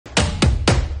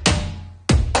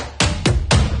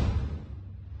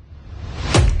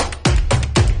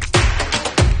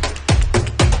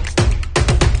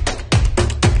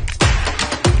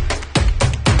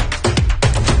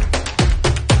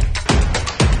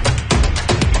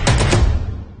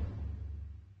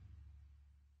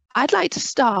I'd like to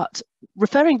start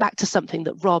referring back to something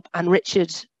that Rob and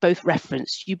Richard both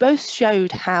referenced. You both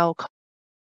showed how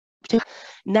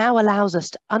now allows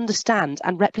us to understand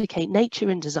and replicate nature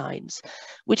in designs,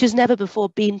 which has never before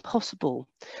been possible.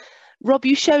 Rob,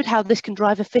 you showed how this can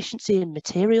drive efficiency in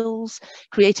materials,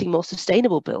 creating more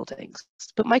sustainable buildings.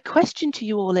 But my question to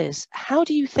you all is, how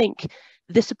do you think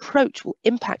this approach will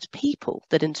impact people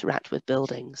that interact with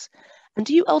buildings? And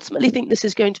do you ultimately think this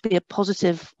is going to be a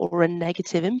positive or a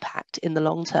negative impact in the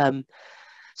long term?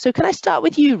 So can I start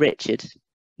with you, Richard?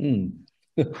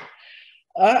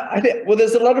 I think, well,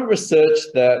 there's a lot of research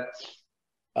that,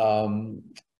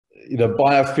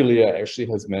 biophilia actually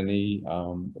has many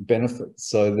benefits.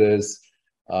 So there's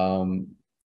an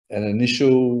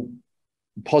initial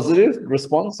positive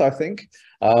response, I think,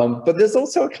 but there's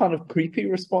also a kind of creepy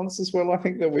response as well. I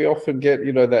think that we often get,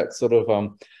 that sort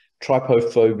of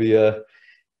trypophobia,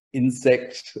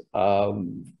 insect,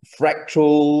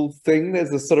 fractal thing.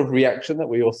 There's a sort of reaction that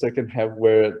we also can have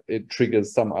where it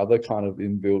triggers some other kind of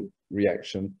inbuilt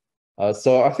reaction.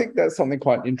 So I think that's something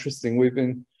quite interesting. We've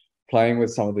been playing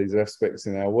with some of these aspects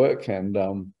in our work, and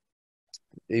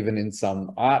even in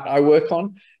some art I work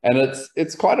on, and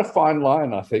it's quite a fine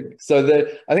line, I think. So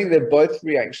I think they're both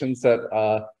reactions that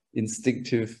are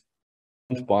instinctive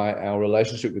by our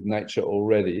relationship with nature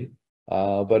already,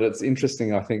 but it's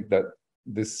interesting, I think, that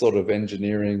this sort of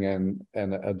engineering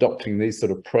and adopting these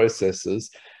sort of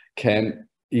processes can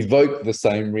evoke the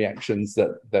same reactions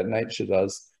that nature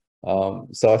does.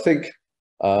 So I think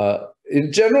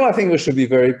in general, I think we should be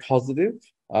very positive.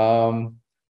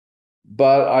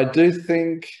 But I do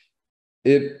think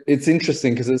it's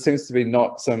interesting because it seems to be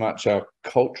not so much our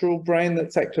cultural brain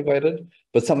that's activated,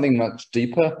 but something much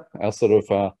deeper, our sort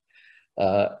of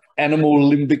animal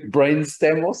limbic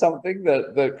brainstem or something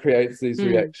that creates these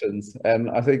reactions. And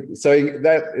I think so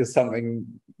that is something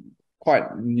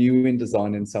quite new in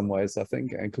design in some ways, I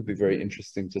think, and could be very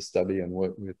interesting to study and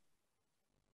work with.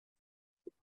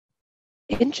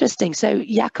 Interesting. So,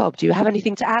 Jakob, do you have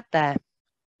anything to add there?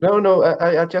 No,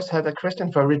 I just had a question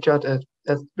for Richard.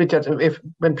 Richard,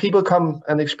 when people come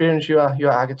and experience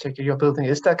your architecture, your building,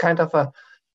 is there kind of a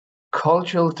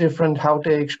cultural different how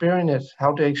they experience it,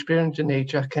 how they experience the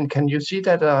nature? Can you see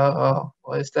that,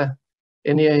 or is there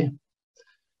any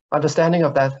understanding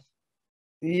of that?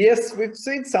 Yes, we've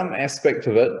seen some aspect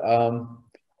of it.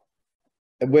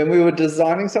 When we were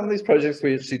designing some of these projects,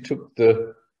 we actually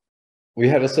we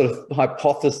had a sort of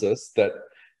hypothesis that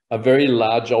a very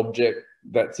large object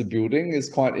that's a building is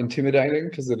quite intimidating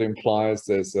because it implies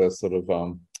there's a sort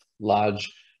of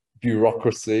large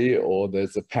bureaucracy or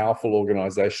there's a powerful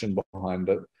organization behind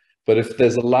it. But if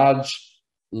there's a large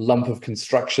lump of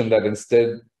construction that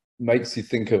instead makes you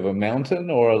think of a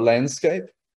mountain or a landscape,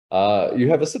 you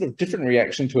have a sort of different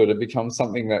reaction to it. It becomes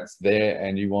something that's there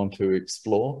and you want to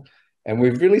explore. And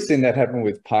we've really seen that happen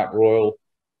with Park Royal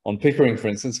on Pickering, for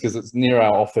instance, because it's near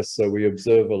our office. So we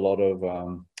observe a lot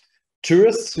of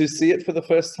tourists who see it for the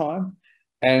first time.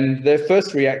 And their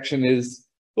first reaction is,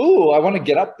 oh, I want to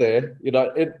get up there.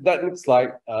 That looks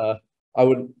like I'd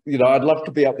love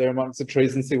to be up there amongst the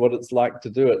trees and see what it's like to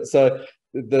do it. So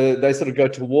they sort of go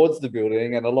towards the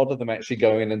building, and a lot of them actually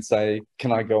go in and say,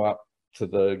 can I go up to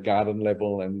the garden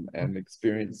level and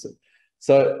experience it?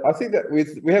 So I think that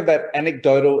we have that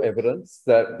anecdotal evidence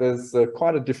that there's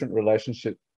quite a different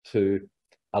relationship to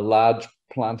a large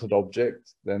planted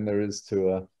object than there is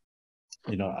to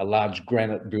a large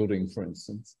granite building, for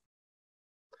instance.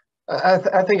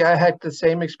 I think I had the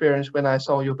same experience when I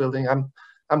saw your building. I'm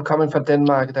coming from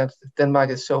Denmark. That Denmark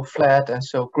is so flat and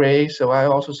so gray. So I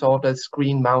also saw this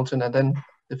green mountain, and then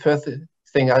the first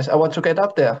thing I want to get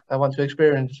up there. I want to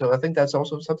experience. So I think that's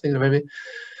also something very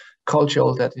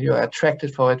cultural, that you're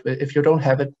attracted for it if you don't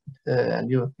have it,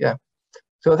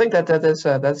 So I think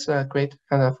that's a great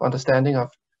kind of understanding of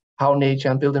how nature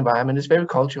and built environment is very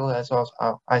cultural, as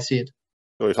I see it.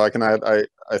 So if I can add, I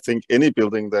think any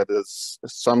building that is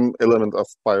some element of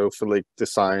biophilic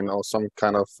design or some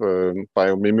kind of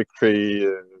biomimicry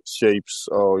shapes,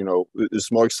 or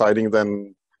is more exciting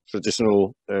than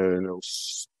traditional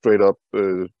straight up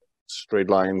straight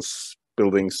lines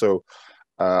buildings. So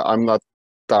I'm not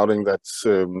doubting that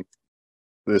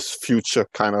this future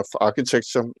kind of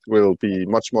architecture will be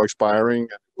much more inspiring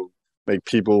and will make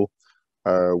people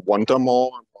wonder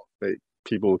more, make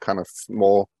people kind of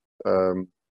more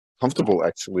comfortable,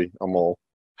 actually, or more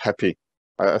happy.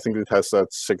 I think it has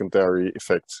that secondary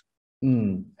effect.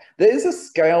 There is a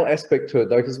scale aspect to it,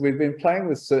 though, because we've been playing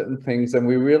with certain things and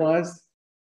we realized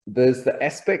there's the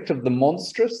aspect of the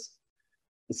monstrous.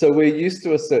 So we're used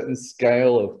to a certain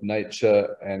scale of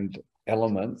nature and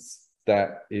elements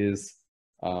that is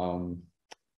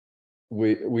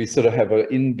we sort of have an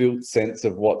inbuilt sense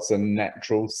of what's a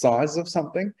natural size of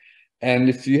something. And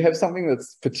if you have something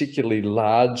that's particularly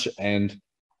large and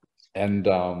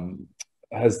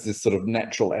has this sort of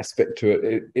natural aspect to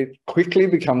it, it quickly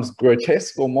becomes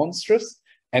grotesque or monstrous,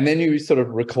 and then you sort of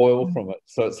recoil from it.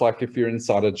 So it's like if you're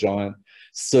inside a giant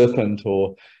serpent,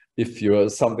 or if you're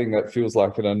something that feels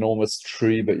like an enormous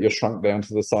tree, but you're shrunk down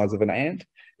to the size of an ant,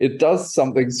 it does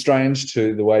something strange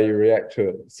to the way you react to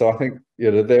it. So I think, you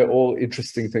know, they're all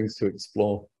interesting things to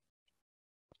explore.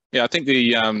 Yeah, I think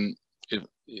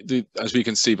as we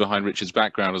can see behind Richard's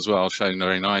background as well, shown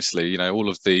very nicely, you know, all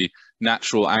of the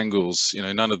natural angles, you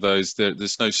know, none of those,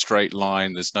 there's no straight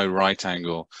line, there's no right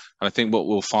angle. And I think what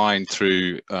we'll find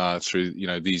through you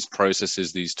know, these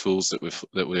processes, these tools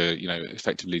that we're you know,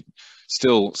 effectively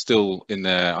still in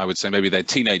their, I would say maybe their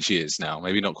teenage years now,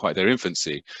 maybe not quite their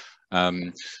infancy.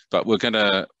 But we've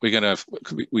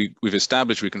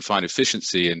established we can find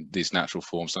efficiency in these natural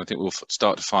forms, and I think we'll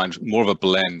start to find more of a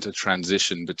blend, a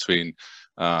transition between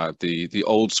the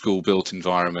old school built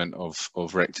environment of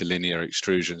rectilinear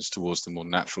extrusions towards the more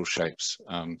natural shapes.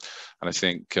 And I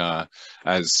think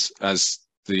as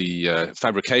the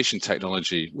fabrication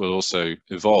technology will also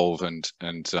evolve and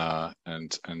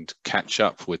catch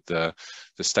up with the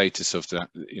status of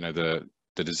the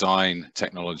design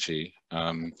technology,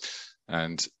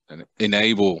 and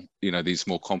enable, you know, these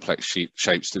more complex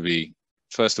shapes to be,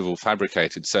 first of all,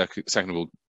 fabricated, second of all,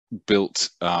 built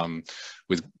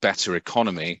with better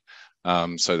economy,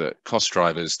 so that cost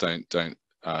drivers don't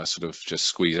sort of just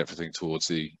squeeze everything towards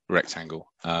the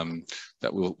rectangle.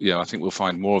 That will, yeah, I think we'll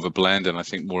find more of a blend, and I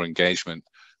think more engagement.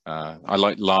 I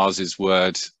like Lars's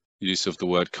use of the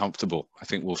word comfortable. I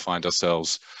think we'll find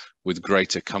ourselves with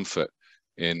greater comfort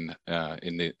in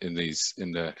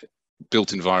the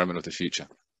built environment of the future.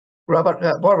 Robert,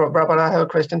 I have a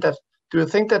question. Do you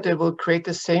think that it will create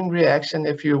the same reaction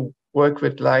if you work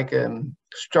with like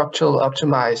structural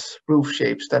optimized roof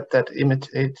shapes that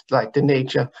imitate like the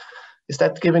nature? Is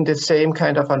that giving the same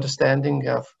kind of understanding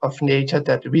of nature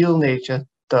that real nature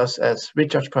does as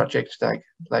Richard's projects,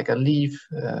 like a leaf,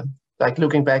 like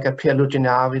looking back at Pierre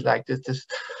Luginari, like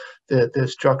the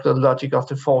structural logic of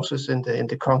the forces in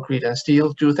the concrete and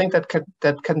steel? Do you think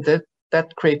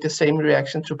that create the same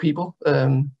reaction to people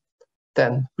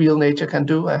than real nature can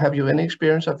do? Have you any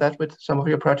experience of that with some of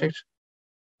your projects?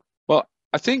 Well,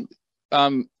 I think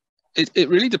it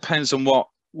really depends on what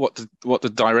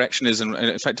the direction is, and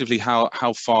effectively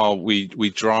how far we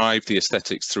drive the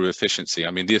aesthetics through efficiency.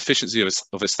 I mean, the efficiency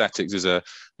of aesthetics is a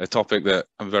topic that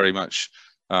I'm very much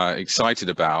excited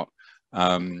about.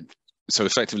 So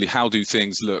effectively, how do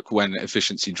things look when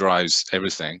efficiency drives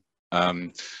everything?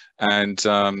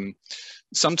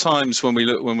 Sometimes when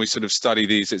we sort of study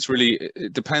these,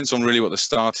 it depends on really what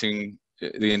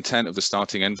the intent of the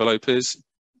starting envelope is.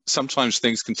 Sometimes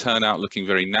things can turn out looking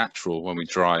very natural when we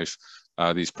drive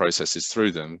these processes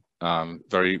through them,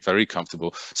 very, very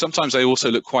comfortable. Sometimes they also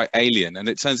look quite alien, and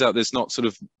it turns out there's not sort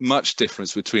of much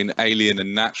difference between alien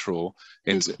and natural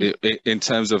in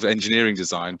terms of engineering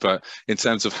design, but in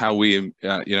terms of how we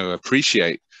you know,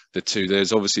 appreciate the two,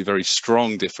 there's obviously very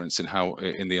strong difference in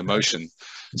the emotion.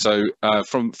 So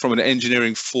from an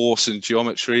engineering force and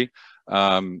geometry,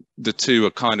 the two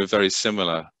are kind of very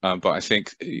similar, but I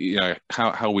think, you know,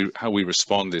 how we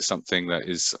respond is something that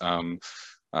is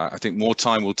I think more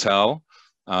time will tell,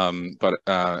 but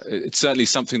it's certainly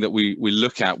something that we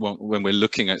look at when we're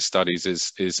looking at studies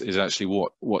is actually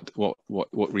what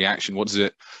reaction, what does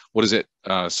it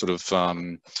sort of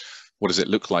what does it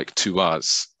look like to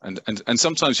us? And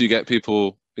sometimes you get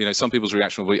people, you know, some people's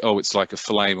reaction will be, oh, it's like a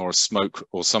flame or a smoke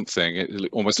or something. It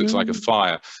almost looks like a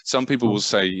fire. Some people will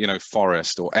say, you know,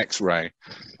 forest or X-ray,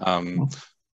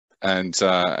 and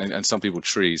some people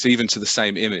trees, even to the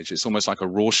same image. It's almost like a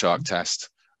Rorschach test.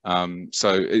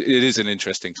 So it is an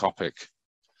interesting topic.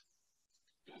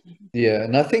 Yeah,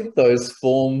 and I think those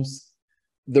forms,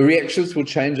 the reactions will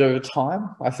change over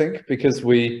time, I think, because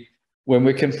when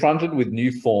we're confronted with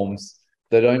new forms,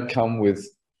 they don't come with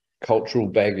cultural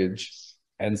baggage.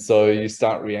 And so you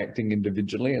start reacting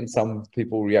individually, and some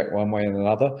people react one way and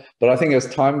another. But I think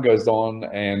as time goes on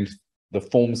and the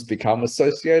forms become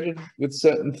associated with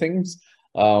certain things,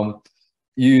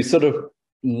 you sort of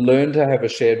learn to have a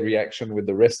shared reaction with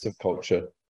the rest of culture.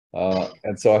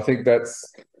 And so I think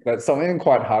that's something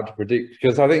quite hard to predict,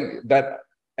 because I think that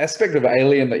aspect of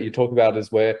alien that you talk about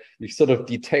is where you sort of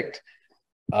detect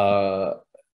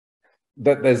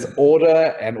that there's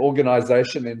order and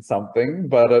organization in something,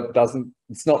 but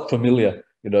it's not familiar,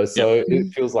 you know, so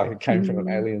it feels like it came from an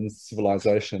alien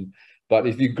civilization. But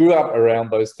if you grew up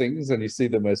around those things and you see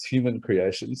them as human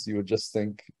creations, you would just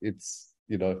think it's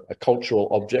you know, a cultural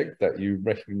object that you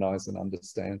recognize and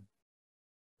understand.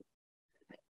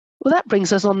 Well, that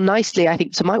brings us on nicely, I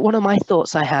think, to one of my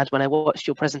thoughts I had when I watched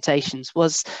your presentations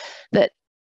was that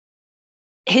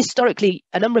historically,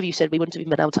 a number of you said we wouldn't have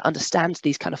been able to understand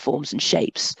these kind of forms and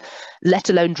shapes, let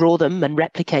alone draw them and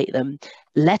replicate them,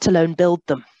 let alone build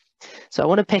them. So I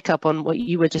want to pick up on what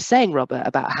you were just saying, Robert,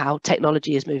 about how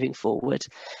technology is moving forward.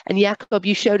 And Jakob,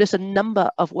 you showed us a number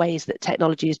of ways that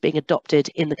technology is being adopted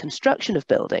in the construction of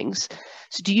buildings.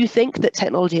 So do you think that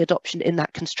technology adoption in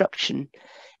that construction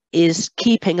is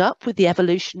keeping up with the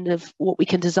evolution of what we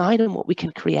can design and what we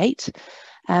can create?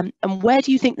 And where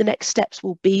do you think the next steps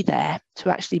will be there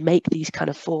to actually make these kind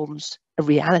of forms a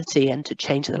reality and to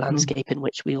change the landscape in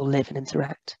which we all live and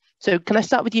interact? So can I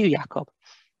start with you, Jakob?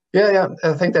 Yeah,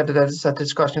 I think that is a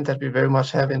discussion that we very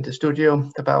much have in the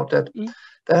studio about that.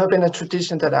 There have been a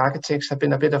tradition that architects have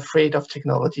been a bit afraid of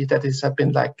technology, that is have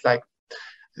been like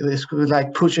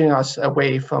pushing us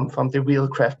away from the real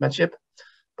craftsmanship.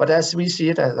 But as we see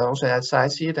it, as I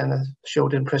see it, and I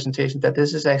showed in presentation, that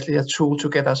this is actually a tool to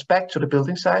get us back to the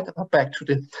building site, or back to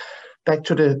the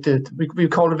we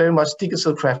call it very much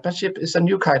digital craftsmanship. It's a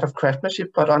new kind of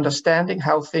craftsmanship, but understanding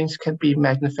how things can be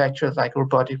manufactured, like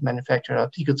robotic manufacture or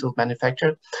digital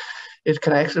manufacture, it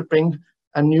can actually bring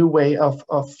a new way of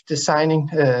designing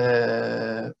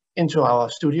into our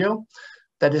studio.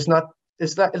 That is not.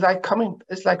 It's like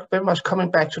very much coming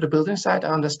back to the building site. I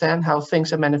understand how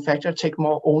things are manufactured, take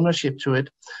more ownership to it.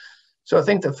 So I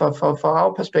think that for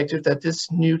our perspective, that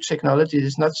this new technology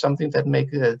is not something that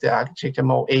make the architecture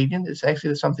more alien. It's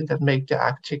actually something that make the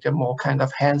architecture more kind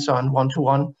of hands-on,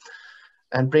 one-to-one,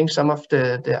 and bring some of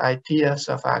the ideas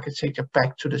of architecture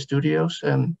back to the studios,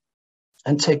 and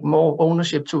take more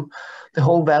ownership to the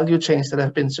whole value chains that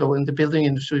have been so in the building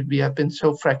industry. We have been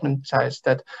so fragmentized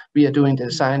that we are doing the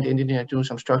design, the engineering, doing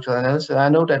some structural analysis. And I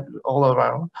know that all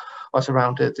around us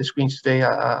around the screens today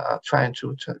are trying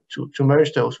to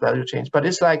merge those value chains. But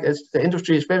it's like the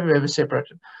industry is very, very separate.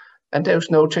 And those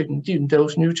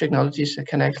new technologies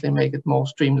can actually make it more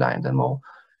streamlined and more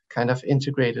kind of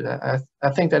integrated. I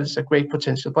think that is a great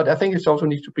potential. But I think it also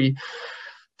needs to be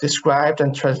described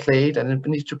and translated, and it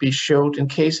needs to be showed in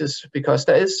cases, because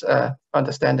there is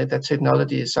understanding that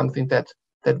technology is something that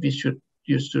we should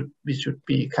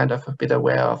be kind of a bit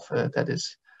aware of. That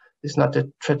is not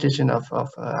the tradition of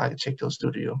architectural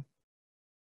studio.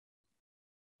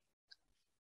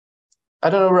 I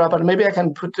don't know, Robert. Maybe I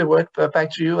can put the word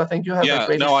back to you. I think you have a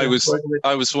great experience working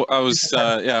with.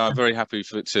 I'm very happy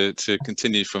to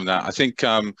continue from that. I think,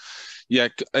 I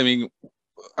mean,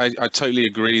 I totally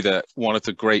agree that one of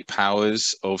the great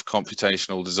powers of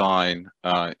computational design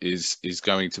is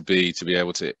going to be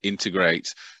able to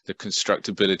integrate the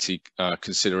constructability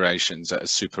considerations at a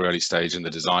super early stage in the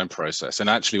design process, and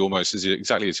actually almost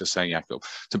exactly as you're saying, Jakob,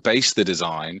 to base the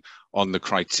design on the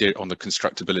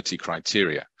constructability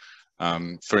criteria.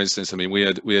 For instance, I mean,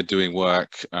 we are doing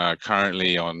work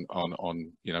currently on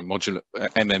modular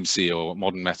MMC, or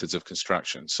modern methods of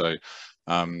construction. So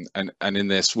and in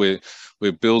this, we're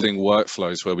building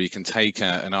workflows where we can take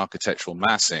an architectural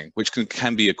massing, which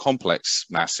can be a complex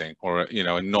massing or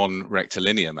a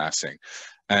non-rectilinear massing,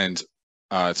 and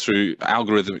through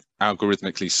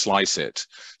algorithmically slice it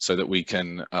so that we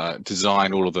can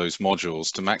design all of those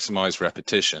modules to maximize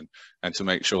repetition and to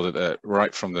make sure that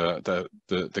right from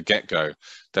the get-go,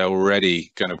 they're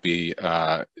already going to be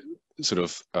sort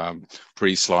of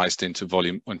pre-sliced into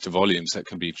volumes that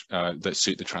can be that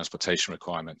suit the transportation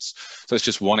requirements. So it's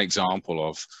just one example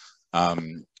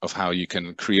of how you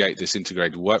can create this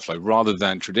integrated workflow, rather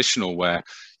than traditional, where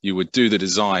you would do the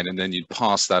design and then you'd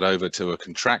pass that over to a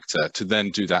contractor to then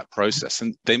do that process,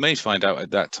 and they may find out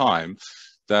at that time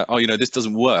that, oh, this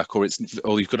doesn't work, or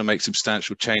you've got to make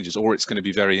substantial changes, or it's going to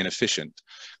be very inefficient.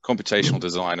 Computational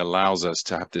design allows us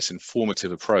to have this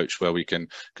informative approach where we can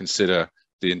consider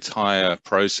the entire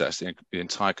process, the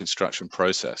entire construction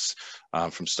process,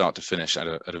 from start to finish at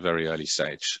a very early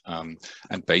stage,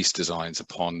 and base designs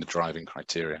upon the driving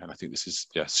criteria. And I think this is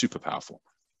super powerful.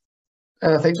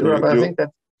 And I think, Robert, I think that.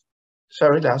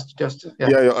 Sorry, last just.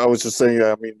 Yeah, I was just saying.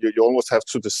 I mean, you almost have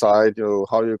to decide,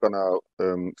 how you're gonna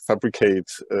fabricate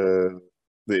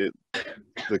the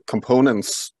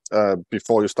components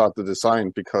before you start the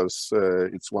design, because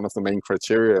it's one of the main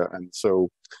criteria. And so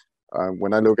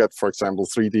when I look at, for example,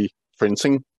 3D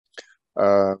printing,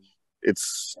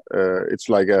 it's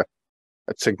like a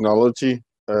technology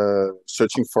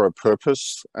searching for a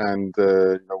purpose. And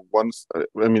once,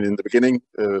 I mean, in the beginning,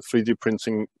 3D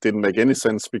printing didn't make any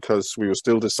sense, because we were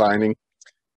still designing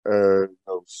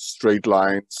straight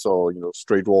lines or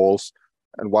straight walls.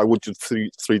 And why would you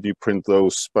 3D print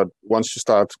those? But once you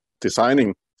start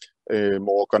designing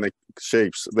more organic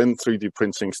shapes, then 3D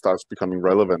printing starts becoming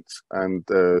relevant. And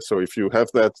so if you have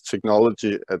that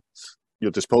technology at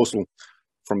your disposal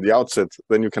from the outset,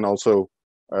 then you can also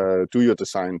do your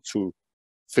design to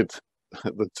fit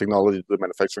the technology, the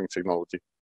manufacturing technology.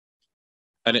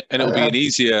 And it'll be an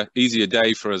easier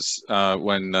day for us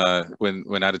when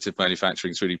additive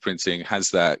manufacturing, 3D printing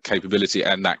has that capability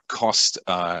and that cost,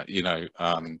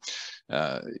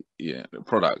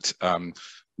 product.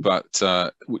 But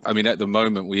I mean, at the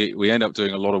moment, we end up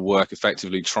doing a lot of work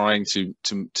effectively trying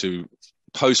to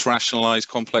post-rationalize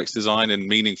complex design in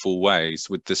meaningful ways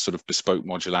with this sort of bespoke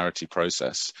modularity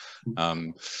process.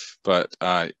 But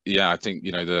yeah, I think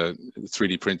the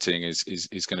 3D printing is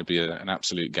going to be an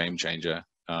absolute game changer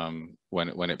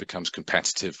when it becomes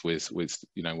competitive with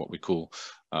what we call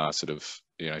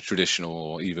traditional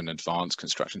or even advanced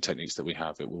construction techniques that we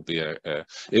have. It will be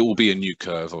a new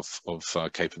curve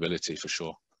of capability for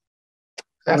sure.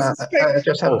 And I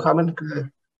just have a comment.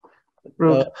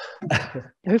 Ruud.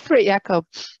 Go for it, Jakob.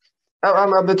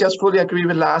 I just fully agree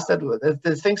with Lars that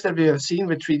the things that we have seen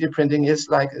with 3D printing is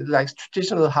like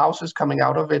traditional houses coming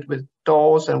out of it with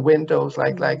doors and windows,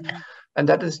 and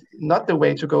that is not the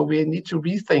way to go. We need to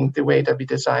rethink the way that we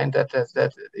design that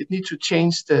it needs to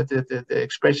change the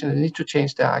expression, it needs to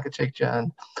change the architecture,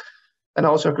 and I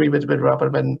also agree with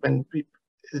Robert when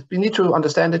we need to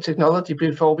understand the technology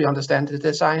before we understand the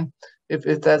design.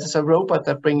 If there's a robot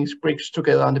that brings bricks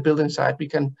together on the building site,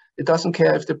 it doesn't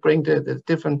care if they bring the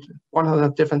different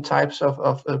 100 different types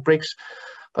of bricks,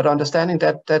 but understanding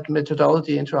that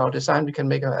methodology into our design, we can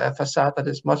make a facade that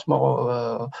is much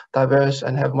more diverse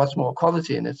and have much more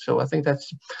quality in it. So I think that's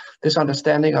this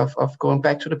understanding of going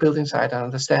back to the building site and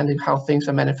understanding how things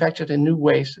are manufactured in new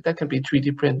ways. That can be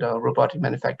 3D print or robotic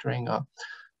manufacturing or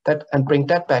that, and bring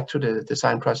that back to the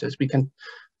design process. We can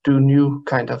do new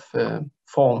kind of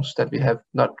forms that we have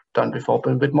not done before,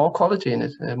 but with more quality in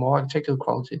it, more architectural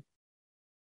quality.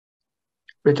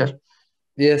 Richard.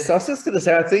 Yes, I was just going to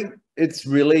say, I think it's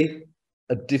really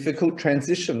a difficult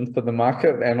transition for the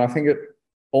market, and I think it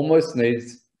almost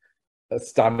needs a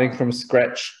starting from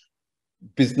scratch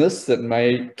business that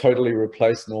may totally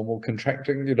replace normal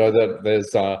contracting. That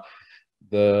there's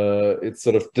it's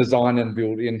sort of design and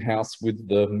build in-house with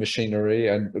the machinery,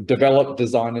 and develop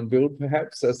design and build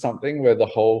perhaps as something where the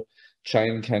whole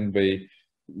chain can be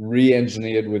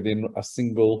re-engineered within a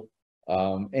single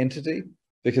entity.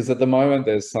 Because at the moment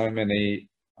there's so many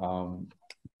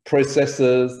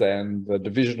processes and the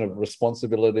division of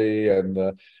responsibility and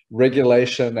the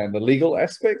regulation and the legal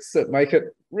aspects that make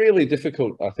it really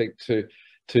difficult, I think, to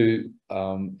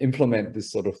implement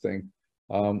this sort of thing.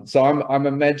 So I'm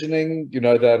imagining,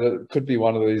 that it could be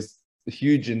one of these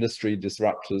huge industry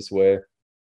disruptors where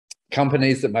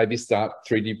companies that maybe start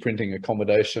 3D printing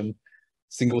accommodation,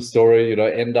 single story,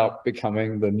 end up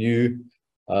becoming the new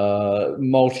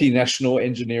multinational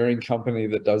engineering company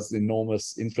that does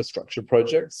enormous infrastructure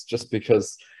projects, just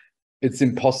because it's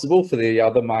impossible for the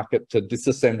other market to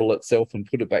disassemble itself and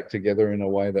put it back together in a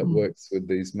way that works with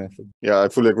these methods. Yeah, I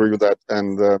fully agree with that.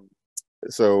 And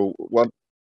so what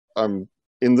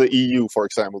in the EU, for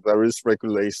example, there is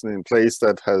regulation in place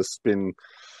that has been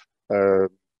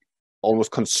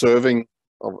almost conserving,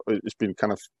 it's been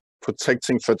kind of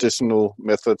protecting traditional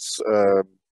methods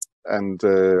and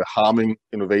harming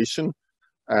innovation.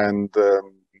 And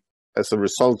as a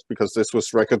result, because this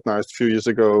was recognized a few years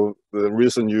ago, there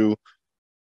is a new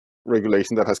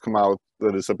regulation that has come out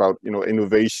that is about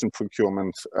innovation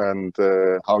procurement and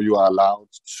how you are allowed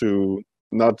to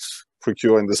not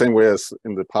procure in the same way as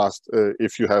in the past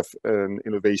if you have an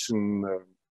innovation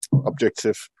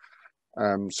objective.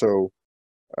 So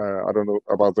I don't know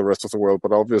about the rest of the world,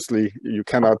 but obviously you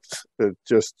cannot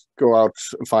just go out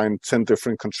and find 10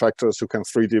 different contractors who can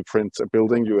 3D print a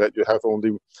building. You have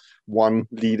only one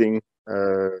leading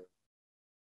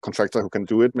contractor who can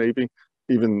do it, maybe.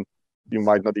 Even you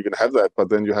might not even have that, but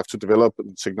then you have to develop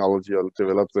the technology or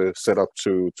develop the setup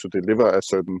to deliver a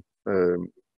certain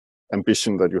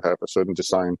ambition that you have, a certain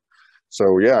design.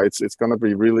 So yeah, it's going to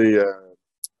be really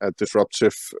a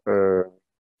disruptive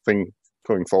thing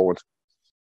going forward.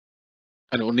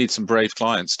 And it will need some brave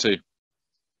clients too.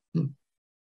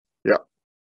 Yeah.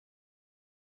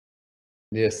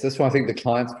 Yes, that's why I think the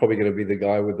client's probably going to be the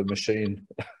guy with the machine.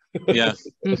 Yeah.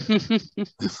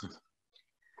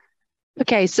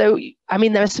 Okay, so I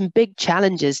mean, there are some big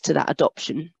challenges to that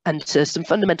adoption and to some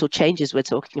fundamental changes we're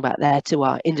talking about there to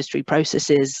our industry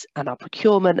processes and our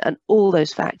procurement and all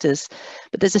those factors.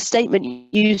 But there's a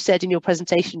statement you said in your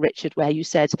presentation, Richard, where you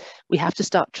said we have to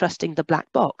start trusting the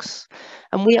black box.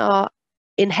 And we are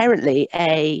inherently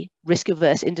a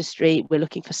risk-averse industry. We're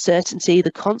looking for certainty.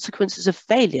 The consequences of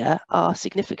failure are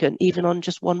significant, even on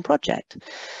just one project.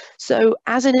 So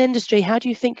as an industry, how do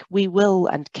you think we will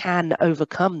and can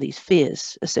overcome these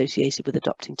fears associated with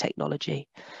adopting technology?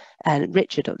 And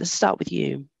Richard, let's start with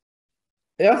you.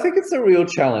 Yeah, I think it's a real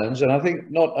challenge. And I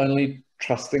think not only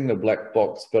trusting the black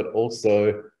box, but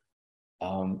also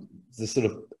the sort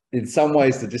of, in some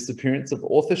ways, the disappearance of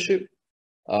authorship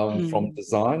from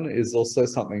design is also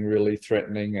something really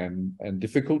threatening and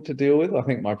difficult to deal with. I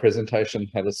think my presentation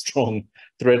had a strong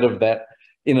thread of that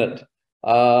in it.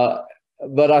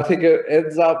 But I think it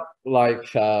ends up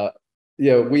like,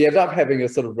 we end up having a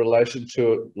sort of relation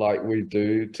to it like we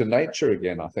do to nature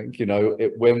again, I think.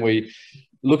 When we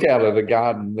look out of the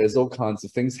garden, there's all kinds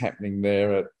of things happening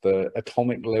there at the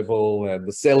atomic level and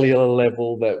the cellular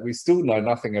level that we still know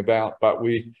nothing about, but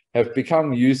we have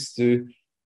become used to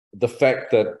the fact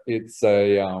that it's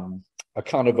a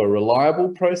kind of a reliable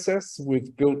process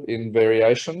with built-in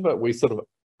variation, but we sort of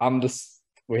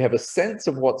we have a sense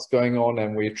of what's going on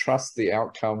and we trust the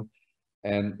outcome.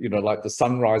 And like the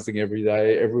sun rising every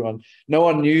day, no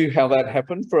one knew how that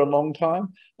happened for a long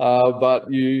time,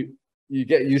 but you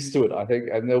get used to it, I think.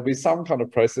 And there'll be some kind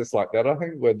of process like that, I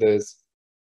think, where there's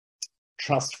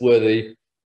trustworthy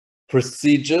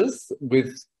procedures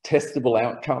with testable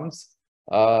outcomes,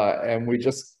 and we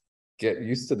just get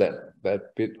used to that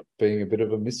bit being a bit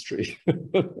of a mystery.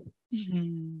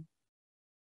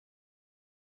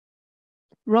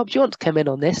 Rob, do you want to come in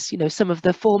on this? Some of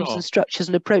the forms and structures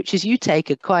and approaches you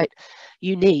take are quite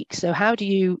unique. So how do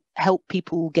you help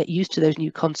people get used to those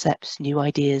new concepts, new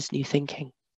ideas, new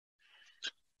thinking?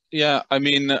 Yeah, I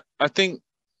mean,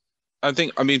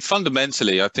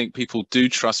 fundamentally, I think people do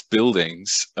trust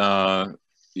buildings. I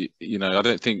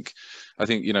think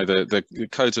the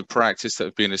codes of practice that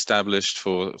have been established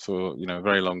for a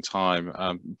very long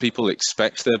time. People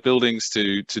expect their buildings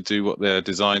to do what they're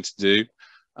designed to do.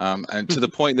 And to the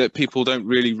point that people don't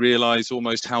really realize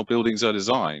almost how buildings are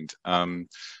designed. And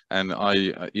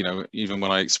I, even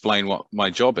when I explain what my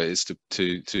job is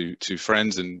to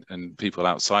friends and people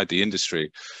outside the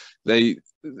industry, they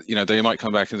might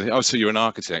come back and say, "Oh, so you're an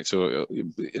architect?" Or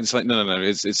it's like, no,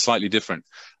 it's slightly different.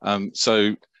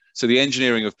 So the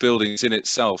engineering of buildings in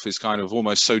itself is kind of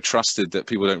almost so trusted that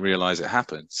people don't realize it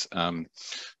happens,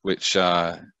 which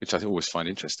I always find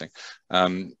interesting.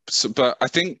 But I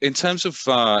think in terms of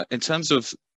some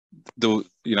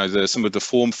of the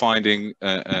form finding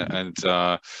and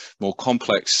more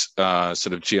complex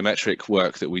sort of geometric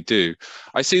work that we do,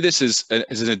 I see this as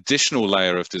an additional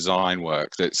layer of design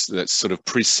work that sort of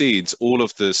precedes all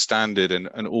of the standard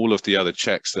and all of the other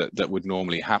checks that would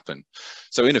normally happen.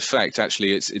 So in effect,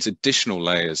 actually, it's additional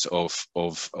layers of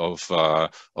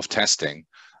testing.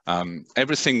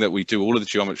 Everything that we do, all of the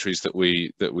geometries that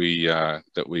we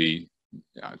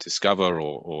discover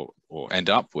or end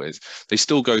up with, they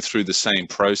still go through the same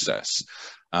process.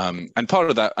 And part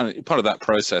of that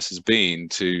process has been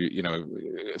to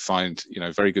find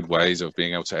very good ways of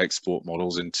being able to export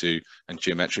models and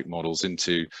geometric models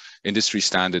into industry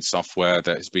standard software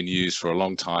that has been used for a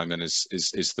long time and is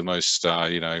the most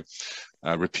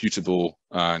reputable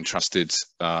and trusted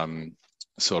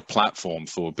sort of platform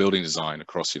for building design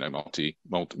across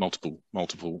multiple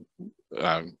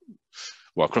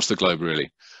across the globe, really.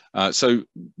 So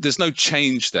there's no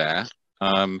change there.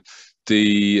 In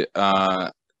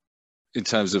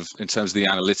terms of the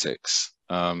analytics,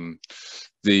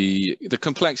 the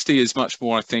complexity is much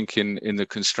more, I think, in the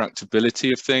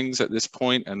constructability of things at this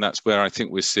point, and that's where I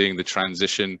think we're seeing the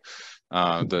transition,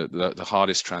 the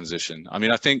hardest transition. I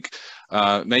mean, I think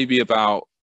maybe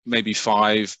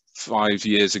five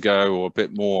years ago or a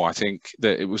bit more, I think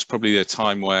that it was probably a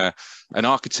time where an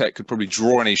architect could probably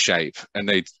draw any shape and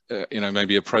they'd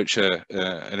maybe approach an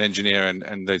engineer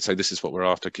and they'd say, "This is what we're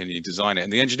after, can you design it?"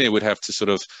 And the engineer would have to sort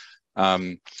of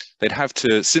they'd have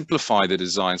to simplify the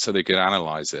design so they could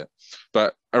analyze it.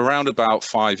 But around about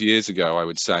 5 years ago, I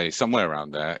would say, somewhere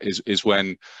around there is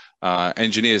when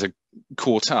engineers are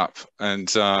caught up. And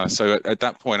so at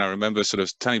that point, I remember sort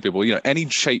of telling people, any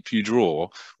shape you draw,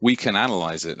 we can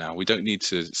analyze it now. We don't need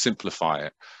to simplify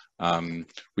it.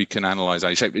 We can analyze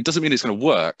any shape. It doesn't mean it's going to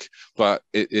work, but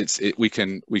we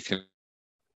can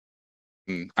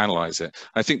analyze it.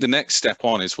 I think the next step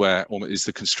on is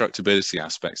the constructability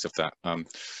aspects of that.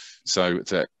 So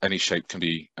that any shape can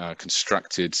be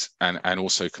constructed and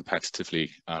also competitively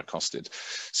costed.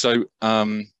 So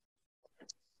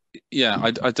yeah, I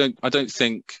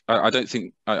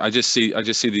just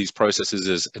see these processes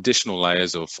as additional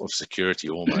layers of security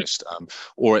almost,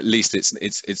 or at least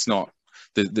it's not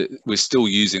we're still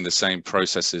using the same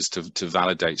processes to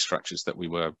validate structures that we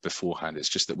were beforehand. It's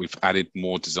just that we've added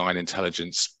more design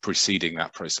intelligence preceding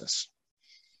that process.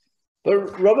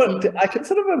 But Robert, I can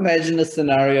sort of imagine a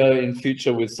scenario in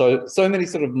future with so many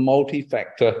sort of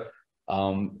multi-factor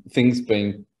things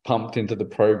being pumped into the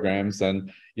programs,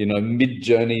 and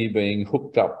mid-journey being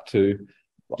hooked up to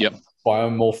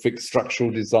biomorphic structural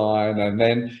design, and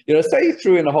then say you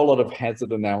threw in a whole lot of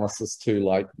hazard analysis too,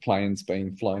 like planes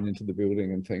being flown into the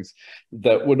building and things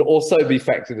that would also be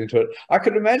factored into it. I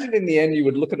could imagine in the end you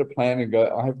would look at a plan and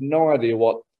go, I have no idea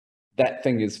what that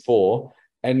thing is for.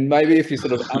 And maybe if you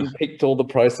sort of unpicked all the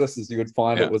processes, you would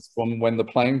find it was from when the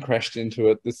plane crashed into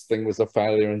it, this thing was a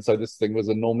failure, and so this thing was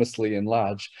enormously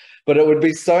enlarged. But it would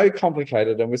be so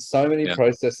complicated and with so many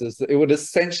processes that it would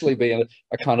essentially be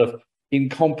a kind of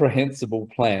incomprehensible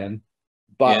plan,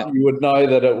 but you would know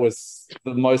that it was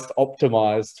the most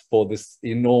optimized for this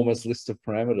enormous list of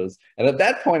parameters. And at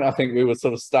that point, I think we would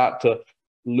sort of start to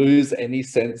lose any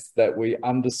sense that we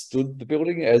understood the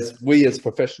building as we as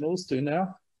professionals do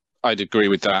now. I'd agree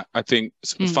with that. I think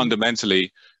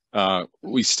fundamentally,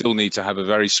 we still need to have a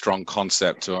very strong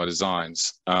concept to our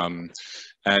designs.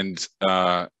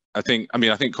 I think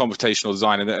computational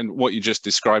design and what you just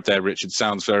described there, Richard,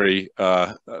 sounds very,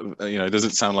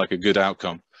 doesn't sound like a good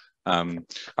outcome. I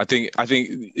think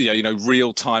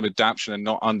real-time adaptation and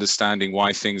not understanding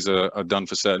why things are done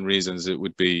for certain reasons, it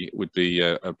would be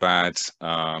a bad,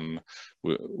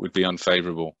 would be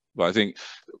unfavorable. But I think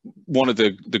one of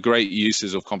the great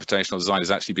uses of computational design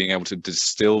is actually being able to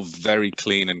distill very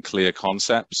clean and clear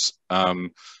concepts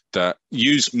that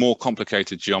use more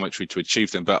complicated geometry to achieve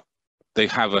them, but they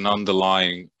have an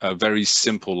underlying, very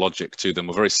simple logic to them,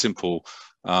 a very simple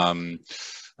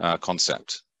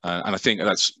concept. And I think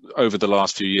that's over the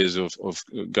last few years of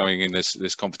going in this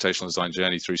computational design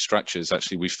journey through structures,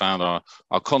 actually we found our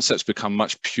concepts become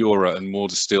much purer and more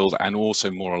distilled and also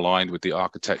more aligned with the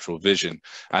architectural vision.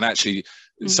 And actually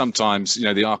sometimes,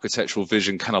 the architectural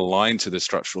vision can align to the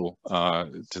structural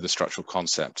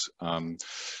concept. And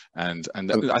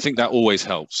I think that always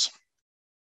helps.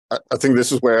 I think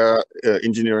this is where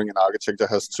engineering and architecture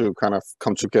has to kind of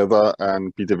come together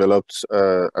and be developed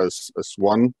as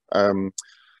one.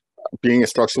 Being a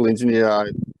structural engineer,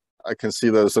 I can see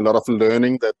there's a lot of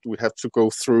learning that we have to go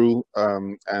through.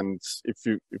 And if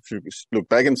you look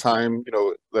back in time,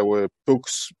 there were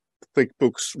thick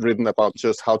books written about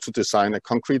just how to design a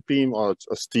concrete beam or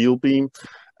a steel beam,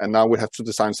 and now we have to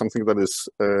design something that is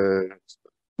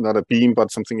not a beam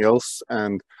but something else.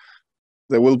 And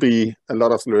there will be a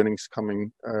lot of learnings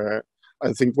coming.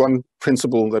 I think one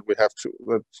principle that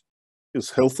that is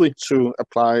healthy to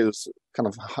apply is kind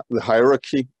of the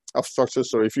hierarchy of structures.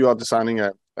 So if you are designing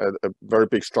a very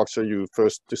big structure, you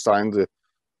first design the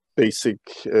basic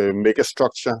mega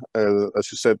structure. As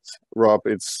you said, Rob,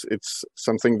 it's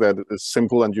something that is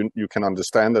simple and you can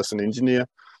understand as an engineer.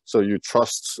 So you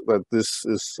trust that this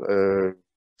is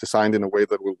designed in a way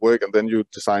that will work, and then you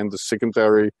design the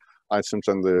secondary items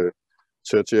and the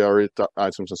tertiary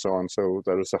items and so on. So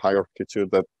there is a hierarchy to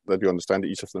that you understand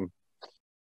each of them.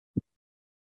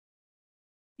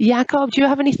 Jakob, do you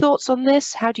have any thoughts on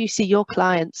this? How do you see your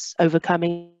clients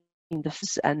overcoming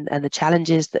the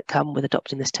challenges that come with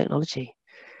adopting this technology?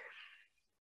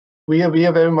 We are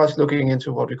very much looking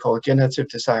into what we call generative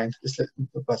design.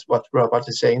 That's what Robert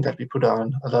is saying, that we put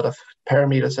on a lot of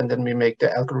parameters and then we make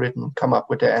the algorithm come up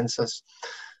with the answers.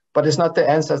 But it's not the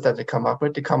answers that they come up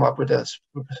with. They come up with a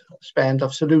span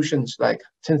of solutions, like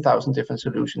 10,000 different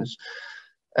solutions.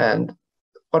 And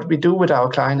what we do with our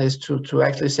client is to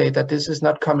actually say that this is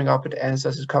not coming up with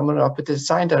answers, it's coming up with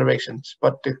design directions.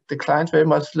 But the clients very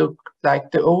much look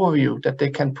like the overview that they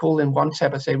can pull in one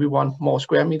tab and say, we want more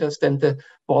square meters, then the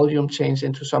volume change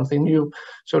into something new.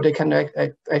 So they can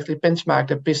actually benchmark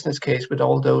the business case with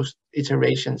all those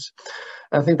iterations.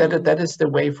 And I think that is the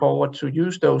way forward, to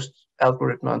use those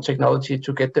algorithm and technology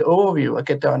to get the overview and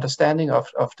get the understanding of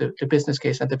the business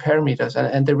case and the parameters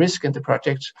and the risk in the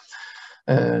project.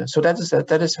 So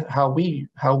that is how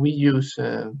we use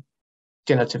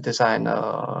generative design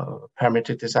or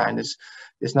parametric design,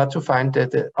 is not to find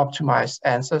the optimized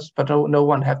answers, but no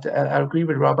one have to. I agree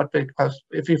with Robert, because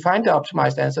if you find the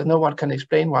optimized answer, no one can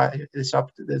explain why it's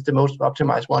the most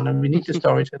optimized one, and we need the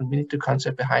storage and we need the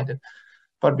concept behind it.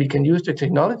 But we can use the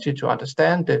technology to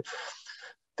understand the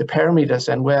parameters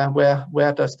and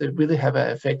where does it really have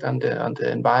an effect on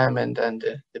the environment and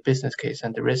the business case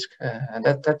and the risk. And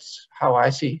that's how I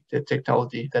see the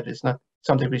technology. That is not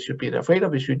something we should be afraid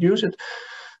of. We should use it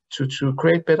to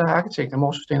create better architecture,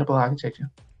 more sustainable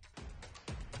architecture.